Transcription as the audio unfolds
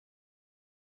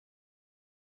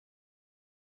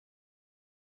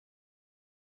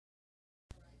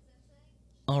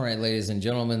All right, ladies and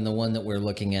gentlemen, the one that we're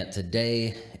looking at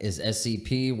today is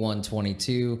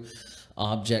SCP-122,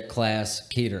 Object Class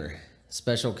KETER,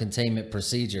 Special Containment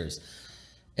Procedures.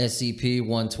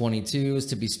 SCP-122 is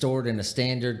to be stored in a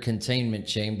standard containment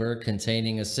chamber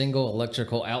containing a single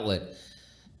electrical outlet.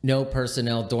 No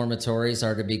personnel dormitories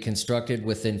are to be constructed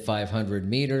within 500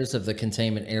 meters of the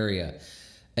containment area.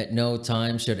 At no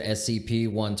time should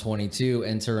SCP-122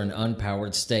 enter an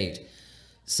unpowered state.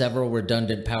 Several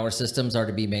redundant power systems are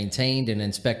to be maintained and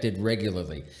inspected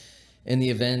regularly. In the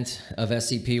event of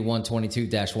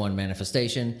SCP-122-1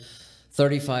 manifestation,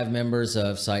 35 members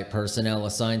of site personnel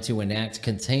assigned to enact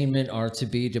containment are to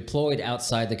be deployed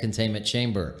outside the containment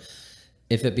chamber.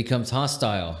 If it becomes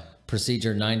hostile,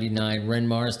 Procedure 99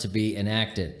 Renmar is to be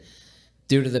enacted.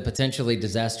 Due to the potentially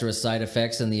disastrous side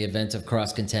effects in the event of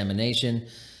cross-contamination,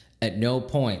 at no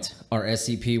point are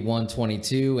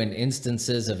SCP-122 and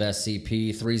instances of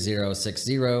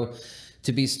SCP-3060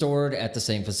 to be stored at the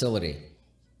same facility.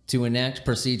 To enact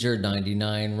Procedure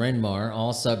 99 Renmar,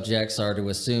 all subjects are to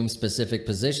assume specific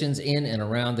positions in and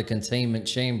around the containment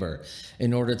chamber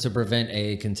in order to prevent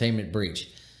a containment breach.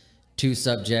 2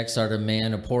 subjects are to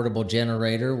man a portable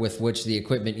generator with which the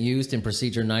equipment used in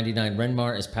Procedure 99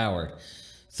 Renmar is powered.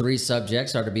 3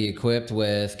 subjects are to be equipped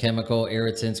with chemical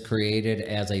irritants created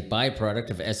as a byproduct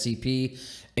of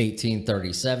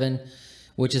SCP-1837,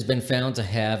 which has been found to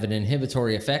have an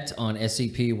inhibitory effect on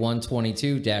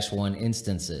SCP-122-1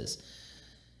 instances.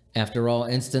 After all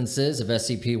instances of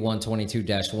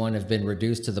SCP-122-1 have been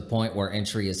reduced to the point where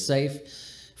entry is safe,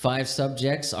 5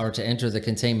 subjects are to enter the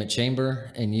containment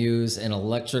chamber and use an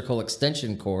electrical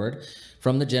extension cord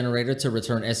from the generator to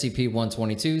return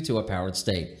SCP-122 to a powered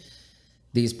state.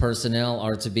 These personnel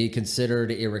are to be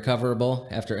considered irrecoverable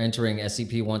after entering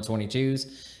SCP-122's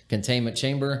containment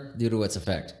chamber due to its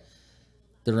effect.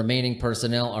 The remaining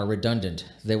personnel are redundant.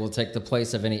 They will take the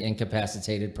place of any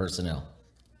incapacitated personnel.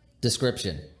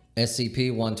 Description: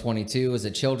 SCP-122 is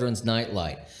a children's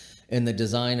nightlight in the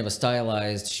design of a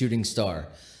stylized shooting star.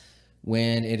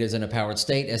 When it is in a powered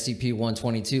state,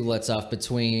 SCP-122 lets off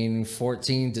between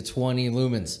 14 to 20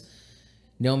 lumens.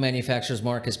 No manufacturer's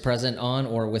mark is present on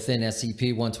or within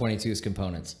SCP-122's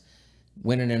components.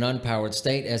 When in an unpowered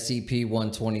state,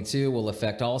 SCP-122 will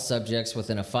affect all subjects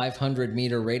within a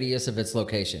 500-meter radius of its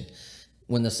location.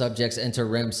 When the subjects enter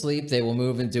REM sleep, they will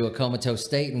move into a comatose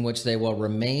state in which they will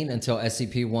remain until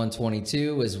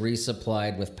SCP-122 is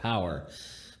resupplied with power.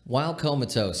 While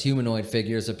comatose, humanoid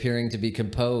figures appearing to be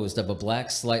composed of a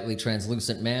black, slightly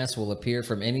translucent mass will appear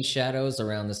from any shadows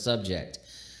around the subject.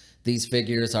 These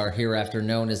figures are hereafter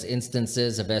known as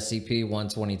instances of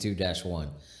SCP-122-1.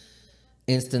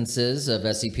 Instances of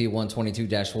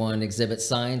SCP-122-1 exhibit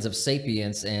signs of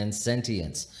sapience and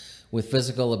sentience, with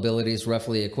physical abilities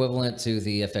roughly equivalent to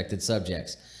the affected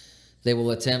subjects. They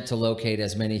will attempt to locate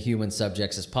as many human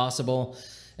subjects as possible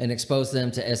and expose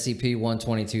them to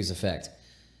SCP-122's effect.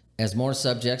 As more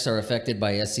subjects are affected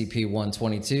by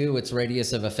SCP-122, its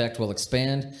radius of effect will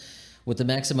expand, with the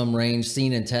maximum range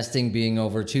seen in testing being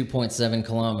over 2.7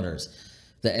 kilometers.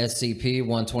 The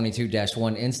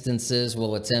SCP-122-1 instances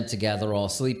will attempt to gather all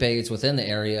sleep aids within the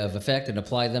area of effect and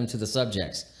apply them to the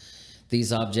subjects.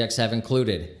 These objects have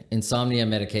included insomnia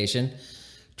medication,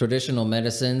 traditional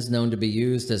medicines known to be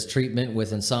used as treatment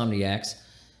with insomniacs,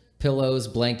 pillows,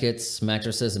 blankets,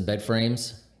 mattresses, and bed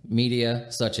frames, media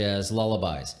such as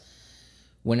lullabies.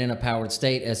 When in a powered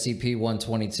state,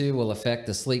 SCP-122 will affect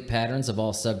the sleep patterns of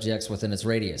all subjects within its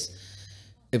radius.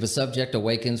 If a subject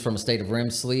awakens from a state of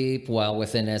REM sleep while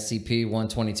within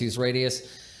SCP-122's radius,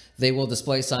 they will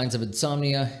display signs of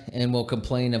insomnia and will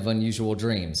complain of unusual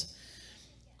dreams.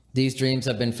 These dreams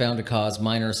have been found to cause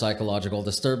minor psychological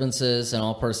disturbances, and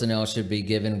all personnel should be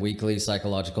given weekly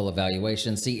psychological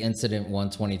evaluation. See Incident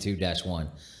 122-1.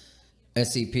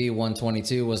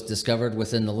 SCP-122 was discovered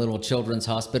within the Little Children's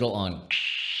Hospital on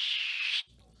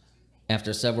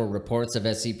after several reports of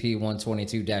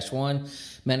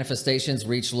SCP-122-1, manifestations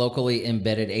reached locally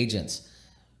embedded agents.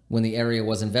 When the area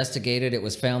was investigated, it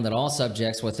was found that all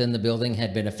subjects within the building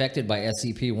had been affected by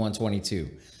SCP-122.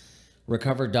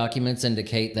 Recovered documents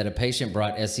indicate that a patient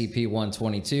brought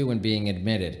SCP-122 when being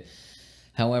admitted.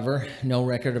 However, no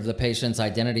record of the patient's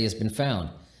identity has been found.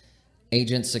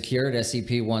 Agents secured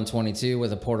SCP-122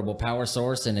 with a portable power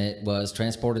source, and it was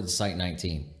transported to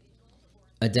Site-19.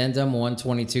 Addendum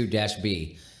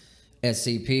 122-B.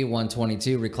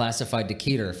 SCP-122 reclassified to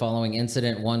KETER following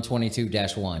Incident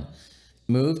 122-1.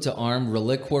 Moved to Armed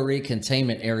Reliquary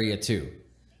Containment Area 2.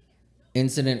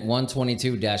 Incident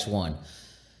 122-1.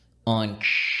 On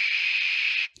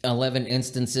 11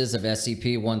 instances of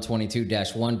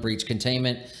SCP-122-1 breach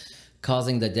containment,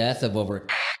 causing the death of over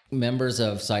members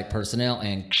of site personnel,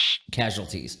 and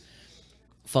casualties.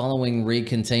 Following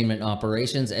recontainment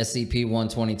operations,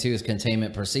 SCP-122's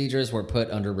containment procedures were put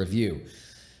under review.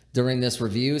 During this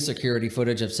review, security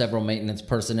footage of several maintenance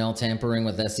personnel tampering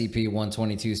with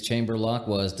SCP-122's chamber lock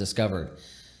was discovered.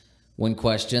 When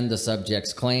questioned, the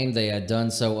subjects claimed they had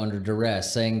done so under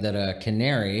duress, saying that a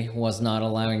canary was not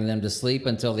allowing them to sleep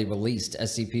until they released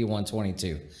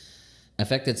SCP-122.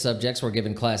 Affected subjects were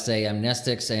given Class A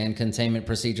amnestics and containment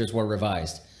procedures were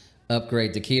revised.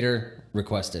 Upgrade to KETER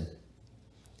requested.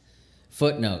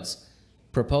 Footnotes.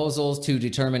 Proposals to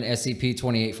determine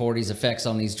SCP-2840's effects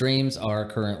on these dreams are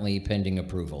currently pending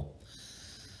approval.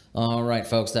 All right,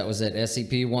 folks, that was it.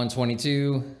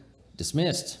 SCP-122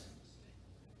 dismissed.